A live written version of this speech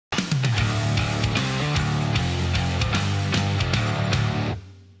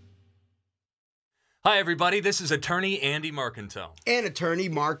Hi, everybody. This is attorney Andy Marcantel. And attorney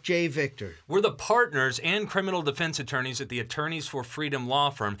Marc J. Victor. We're the partners and criminal defense attorneys at the Attorneys for Freedom law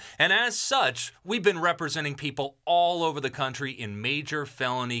firm. And as such, we've been representing people all over the country in major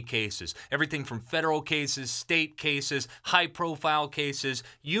felony cases. Everything from federal cases, state cases, high-profile cases,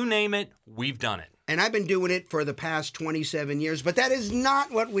 you name it, we've done it. And I've been doing it for the past 27 years, but that is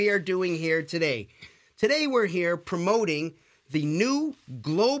not what we are doing here today. Today we're here promoting the new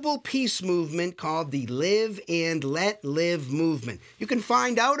global peace movement called the Live and Let Live movement. You can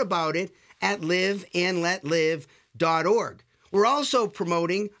find out about it at liveandletlive.org. We're also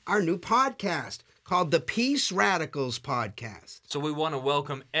promoting our new podcast called the Peace Radicals Podcast. So we want to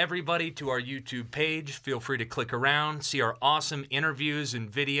welcome everybody to our YouTube page. Feel free to click around, see our awesome interviews and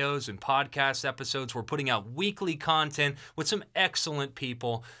videos and podcast episodes. We're putting out weekly content with some excellent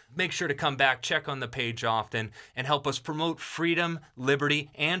people. Make sure to come back, check on the page often, and help us promote freedom,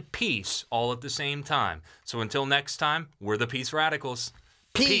 liberty, and peace all at the same time. So until next time, we're the Peace Radicals.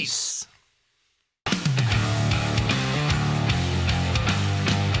 Peace.